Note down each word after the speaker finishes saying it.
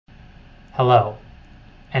Hello,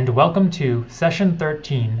 and welcome to Session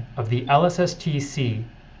 13 of the LSSTC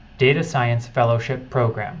Data Science Fellowship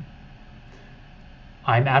Program.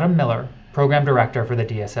 I'm Adam Miller, Program Director for the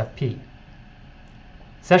DSFP.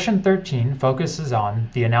 Session 13 focuses on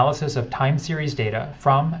the analysis of time series data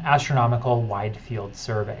from astronomical wide-field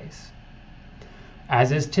surveys.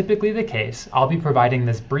 As is typically the case, I'll be providing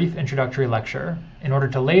this brief introductory lecture in order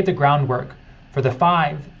to lay the groundwork for the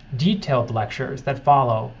 5 detailed lectures that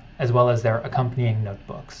follow, as well as their accompanying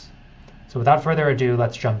notebooks. So without further ado,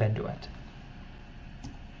 let's jump into it.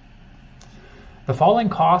 The falling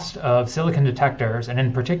cost of silicon detectors, and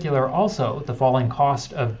in particular also the falling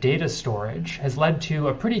cost of data storage, has led to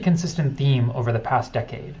a pretty consistent theme over the past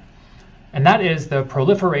decade. And that is the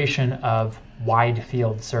proliferation of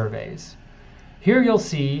wide-field surveys. Here you'll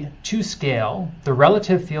see, to scale, the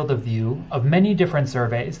relative field of view of many different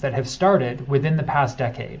surveys that have started within the past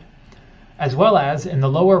decade, as well as in the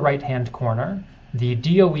lower right-hand corner, the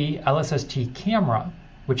DOE LSST camera,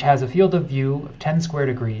 which has a field of view of 10 square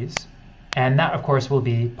degrees, and that, of course, will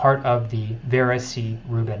be part of the Vera-C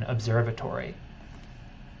Rubin Observatory.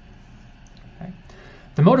 Okay.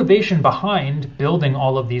 The motivation behind building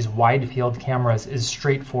all of these wide-field cameras is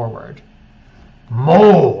straightforward.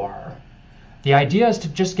 More! The idea is to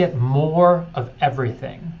just get more of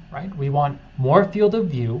everything, right? We want more field of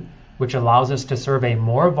view, which allows us to survey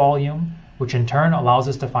more volume, which in turn allows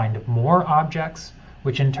us to find more objects,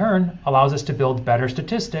 which in turn allows us to build better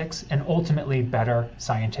statistics and ultimately better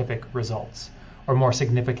scientific results, or more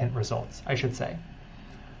significant results, I should say.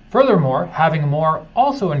 Furthermore, having more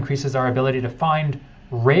also increases our ability to find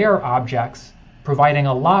rare objects, providing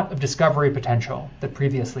a lot of discovery potential that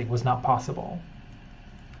previously was not possible.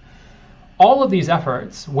 All of these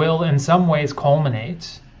efforts will in some ways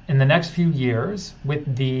culminate in the next few years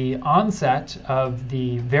with the onset of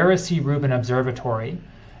the Vera-C Rubin Observatory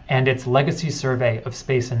and its Legacy Survey of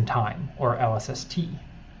Space and Time, or LSST.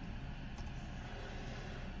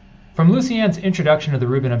 From Lucien's introduction to the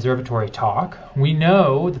Rubin Observatory talk, we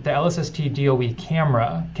know that the LSST-DOE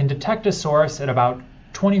camera can detect a source at about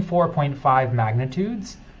 24.5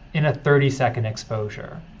 magnitudes in a 30-second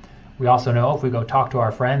exposure. We also know, if we go talk to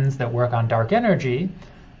our friends that work on dark energy,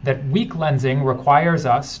 that weak lensing requires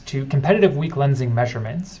us to, competitive weak lensing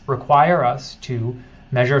measurements require us to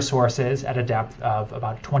measure sources at a depth of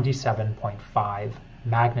about 27.5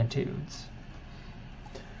 magnitudes.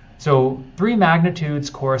 So 3 magnitudes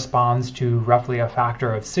corresponds to roughly a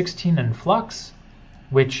factor of 16 in flux,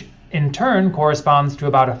 which in turn corresponds to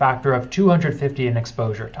about a factor of 250 in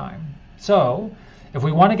exposure time. So if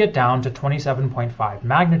we want to get down to 27.5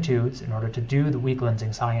 magnitudes in order to do the weak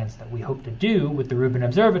lensing science that we hope to do with the Rubin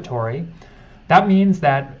Observatory, that means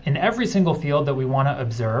that in every single field that we want to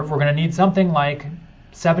observe, we're going to need something like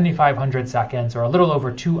 7,500 seconds, or a little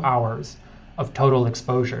over 2 hours of total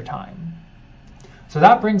exposure time. So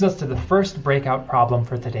that brings us to the first breakout problem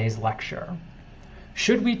for today's lecture.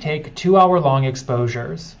 Should we take 2-hour-long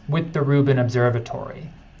exposures with the Rubin Observatory?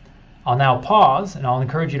 I'll now pause, and I'll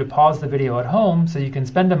encourage you to pause the video at home so you can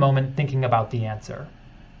spend a moment thinking about the answer.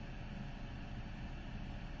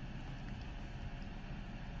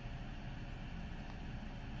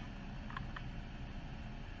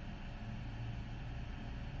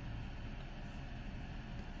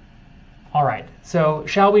 All right, so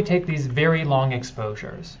shall we take these very long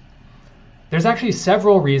exposures? There's actually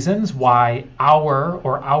several reasons why hour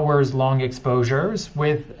or hours-long exposures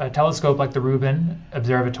with a telescope like the Rubin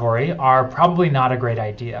Observatory are probably not a great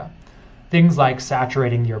idea. Things like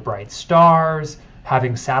saturating your bright stars,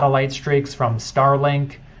 having satellite streaks from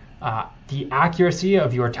Starlink, the accuracy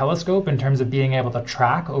of your telescope in terms of being able to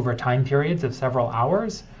track over time periods of several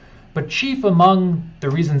hours. But chief among the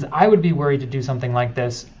reasons I would be worried to do something like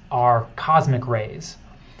this are cosmic rays.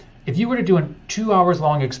 If you were to do a 2 hours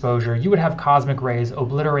long exposure, you would have cosmic rays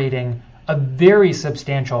obliterating a very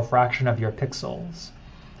substantial fraction of your pixels.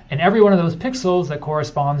 And every one of those pixels that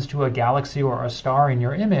corresponds to a galaxy or a star in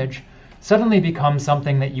your image suddenly becomes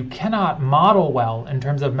something that you cannot model well in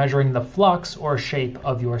terms of measuring the flux or shape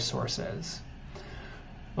of your sources.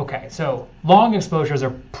 Okay, so long exposures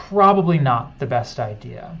are probably not the best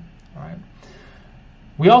idea. All right.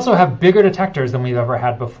 We also have bigger detectors than we've ever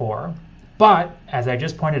had before. But, as I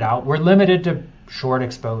just pointed out, we're limited to short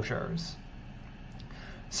exposures.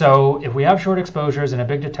 So if we have short exposures and a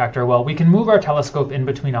big detector, well, we can move our telescope in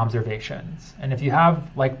between observations. And if you have,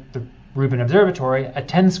 like the Rubin Observatory, a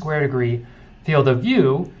 10 square degree field of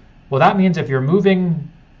view, well, that means if you're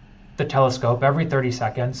moving the telescope every 30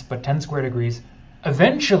 seconds, but 10 square degrees,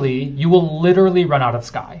 eventually you will literally run out of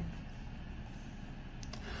sky.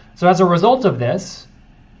 So as a result of this,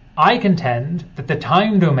 I contend that the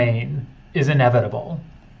time domain is inevitable.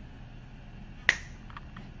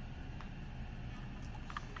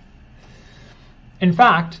 In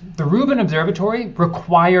fact, the Rubin Observatory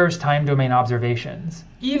requires time domain observations,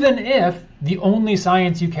 even if the only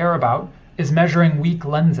science you care about is measuring weak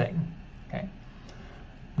lensing. Okay?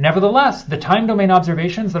 Nevertheless, the time domain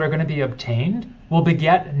observations that are going to be obtained will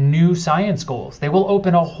beget new science goals. They will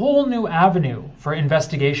open a whole new avenue for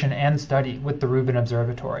investigation and study with the Rubin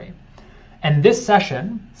Observatory. And this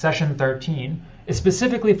session, session 13, is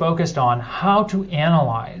specifically focused on how to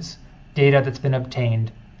analyze data that's been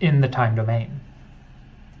obtained in the time domain.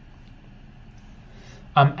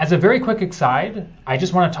 As a very quick aside, I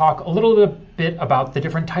just want to talk a little bit about the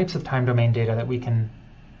different types of time domain data that we can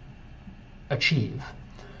achieve.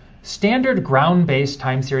 Standard ground-based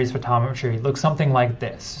time series photometry looks something like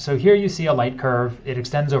this. So here you see a light curve. It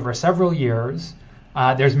extends over several years.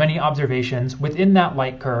 There's many observations within that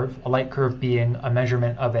light curve, a light curve being a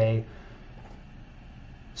measurement of a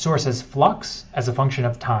source's flux as a function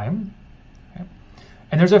of time. Okay?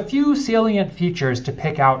 And there's a few salient features to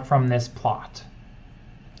pick out from this plot.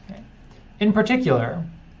 In particular,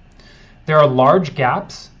 there are large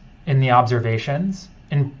gaps in the observations.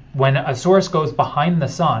 When a source goes behind the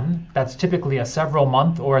sun, that's typically a several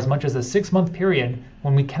month or as much as a 6-month period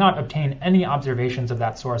when we cannot obtain any observations of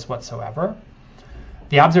that source whatsoever.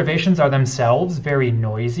 The observations are themselves very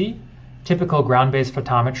noisy. Typical ground-based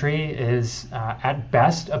photometry is at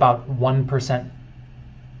best about 1%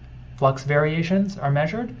 flux variations are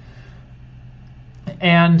measured.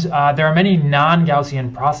 And there are many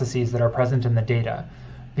non-Gaussian processes that are present in the data.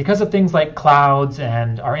 Because of things like clouds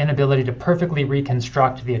and our inability to perfectly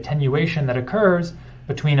reconstruct the attenuation that occurs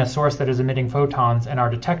between a source that is emitting photons and our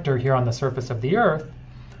detector here on the surface of the Earth,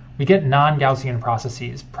 we get non-Gaussian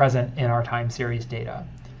processes present in our time series data.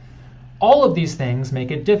 All of these things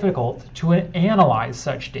make it difficult to analyze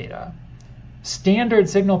such data. Standard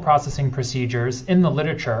signal processing procedures in the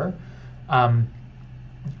literature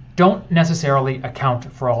don't necessarily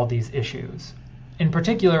account for all these issues. In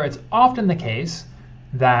particular, it's often the case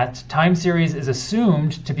that time series is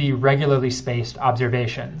assumed to be regularly spaced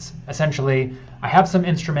observations. Essentially, I have some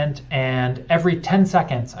instrument, and every 10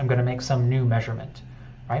 seconds, I'm going to make some new measurement.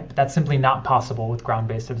 Right? But that's simply not possible with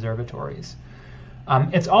ground-based observatories.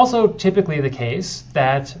 It's also typically the case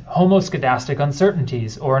that homoscedastic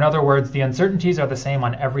uncertainties, or in other words, the uncertainties are the same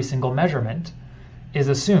on every single measurement, is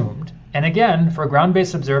assumed. And again, for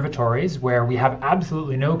ground-based observatories where we have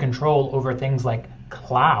absolutely no control over things like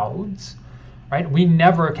clouds, right? We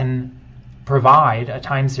never can provide a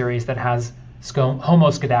time series that has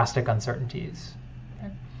homoscedastic uncertainties.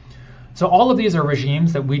 Okay? So all of these are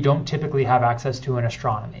regimes that we don't typically have access to in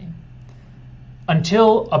astronomy.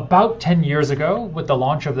 Until about 10 years ago with the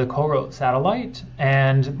launch of the CoRoT satellite,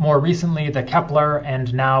 and more recently the Kepler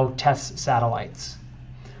and now TESS satellites.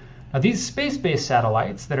 Now, these space-based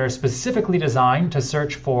satellites that are specifically designed to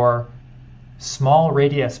search for small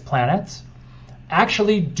radius planets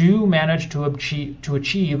actually do manage to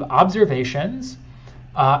achieve observations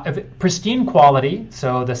of pristine quality.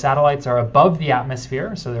 So the satellites are above the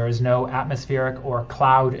atmosphere, so there is no atmospheric or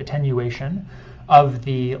cloud attenuation of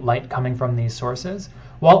the light coming from these sources,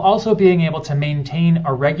 while also being able to maintain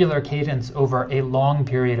a regular cadence over a long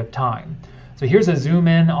period of time. So here's a zoom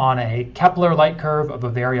in on a Kepler light curve of a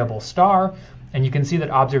variable star, and you can see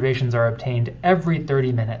that observations are obtained every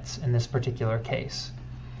 30 minutes in this particular case.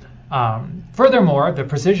 Furthermore, the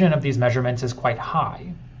precision of these measurements is quite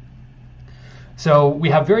high. So we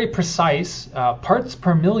have very precise parts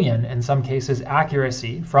per million, in some cases,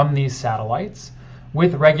 accuracy from these satellites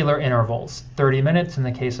with regular intervals, 30 minutes in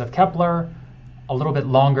the case of Kepler, a little bit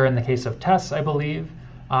longer in the case of TESS, I believe.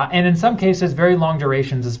 And in some cases, very long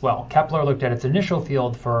durations as well. Kepler looked at its initial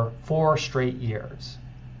field for 4 straight years.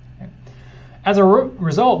 Okay. As a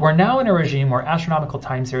result, we're now in a regime where astronomical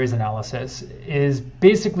time series analysis is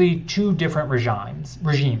basically 2 different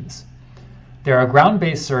regimes. There are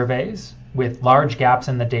ground-based surveys with large gaps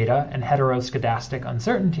in the data and heteroscedastic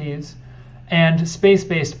uncertainties, and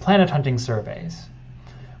space-based planet hunting surveys.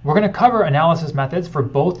 We're going to cover analysis methods for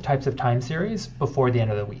both types of time series before the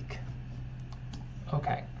end of the week.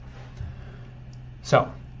 Okay, so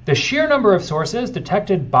the sheer number of sources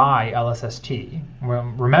detected by LSST,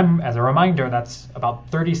 remember, as a reminder, that's about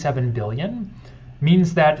 37 billion,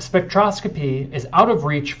 means that spectroscopy is out of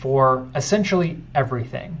reach for essentially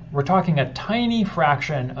everything. We're talking a tiny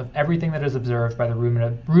fraction of everything that is observed by the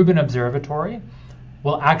Rubin Observatory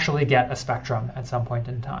will actually get a spectrum at some point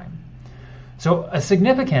in time. So a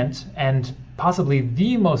significant and possibly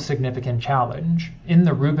the most significant challenge in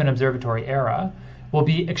the Rubin Observatory era will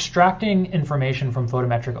be extracting information from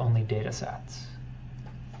photometric-only data sets.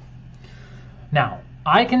 Now,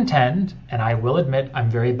 I contend, and I will admit I'm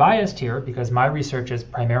very biased here because my research is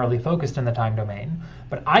primarily focused in the time domain,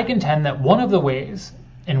 but I contend that one of the ways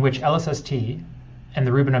in which LSST and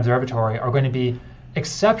the Rubin Observatory are going to be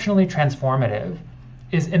exceptionally transformative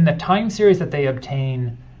is in the time series that they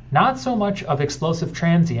obtain not so much of explosive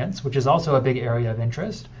transients, which is also a big area of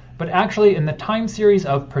interest, but actually in the time series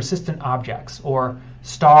of persistent objects, or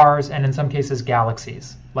stars, and in some cases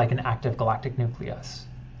galaxies, like an active galactic nucleus.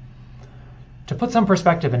 To put some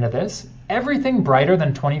perspective into this, everything brighter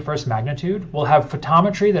than 21st magnitude will have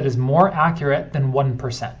photometry that is more accurate than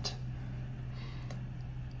 1%.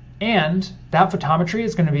 And that photometry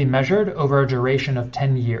is going to be measured over a duration of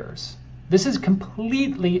 10 years. This is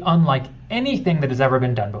completely unlike anything that has ever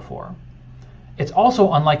been done before. It's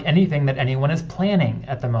also unlike anything that anyone is planning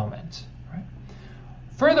at the moment. Right?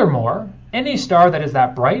 Furthermore, any star that is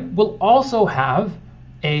that bright will also have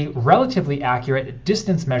a relatively accurate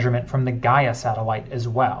distance measurement from the Gaia satellite as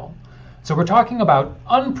well. So we're talking about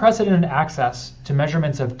unprecedented access to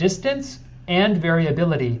measurements of distance and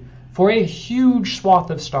variability for a huge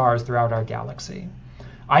swath of stars throughout our galaxy.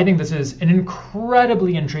 I think this is an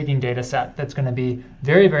incredibly intriguing data set that's going to be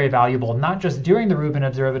very, very valuable, not just during the Rubin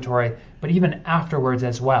Observatory, but even afterwards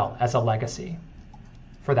as well as a legacy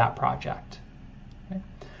for that project.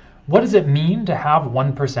 What does it mean to have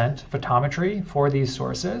 1% photometry for these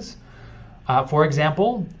sources? For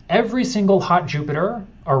example, every single hot Jupiter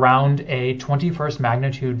around a 21st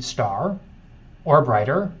magnitude star or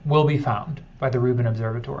brighter will be found by the Rubin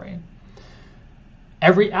Observatory.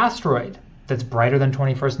 Every asteroid that's brighter than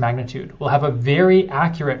 21st magnitude will have a very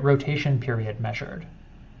accurate rotation period measured.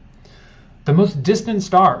 The most distant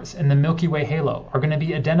stars in the Milky Way halo are going to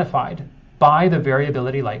be identified by the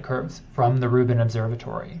variability light curves from the Rubin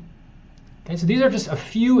Observatory. Okay, so these are just a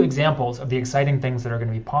few examples of the exciting things that are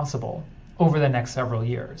going to be possible over the next several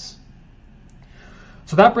years.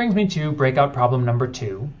 So that brings me to breakout problem number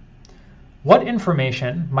 2. What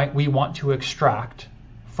information might we want to extract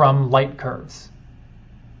from light curves?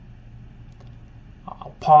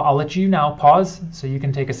 I'll let you now pause so you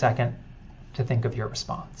can take a second to think of your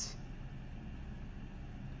response.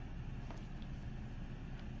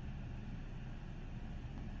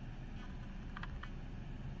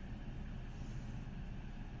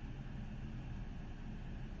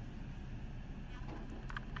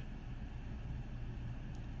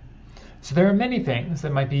 So there are many things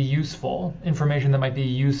that might be useful, information that might be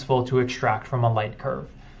useful to extract from a light curve.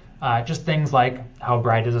 Just things like how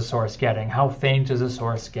bright is a source getting, how faint is a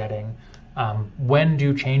source getting, when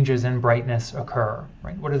do changes in brightness occur,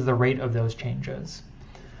 right? What is the rate of those changes?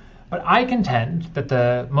 But I contend that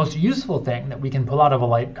the most useful thing that we can pull out of a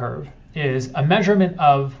light curve is a measurement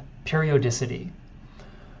of periodicity.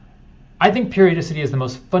 I think periodicity is the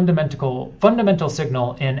most fundamental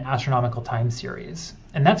signal in astronomical time series.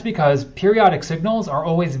 And that's because periodic signals are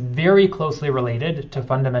always very closely related to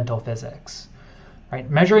fundamental physics. Right?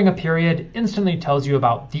 Measuring a period instantly tells you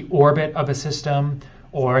about the orbit of a system,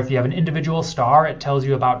 or if you have an individual star, it tells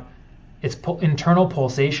you about its internal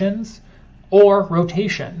pulsations or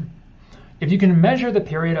rotation. If you can measure the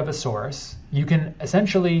period of a source, you can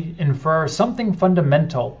essentially infer something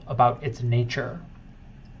fundamental about its nature.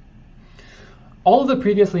 All of the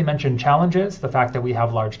previously mentioned challenges, the fact that we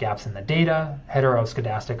have large gaps in the data,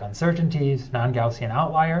 heteroscedastic uncertainties, non-Gaussian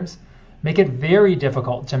outliers, make it very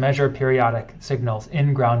difficult to measure periodic signals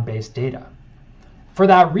in ground-based data. For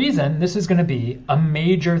that reason, this is going to be a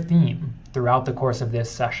major theme throughout the course of this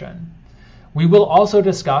session. We will also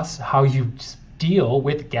discuss how you deal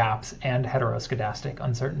with gaps and heteroscedastic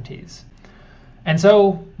uncertainties. And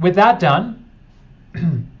so with that done,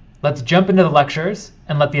 let's jump into the lectures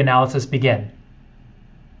and let the analysis begin.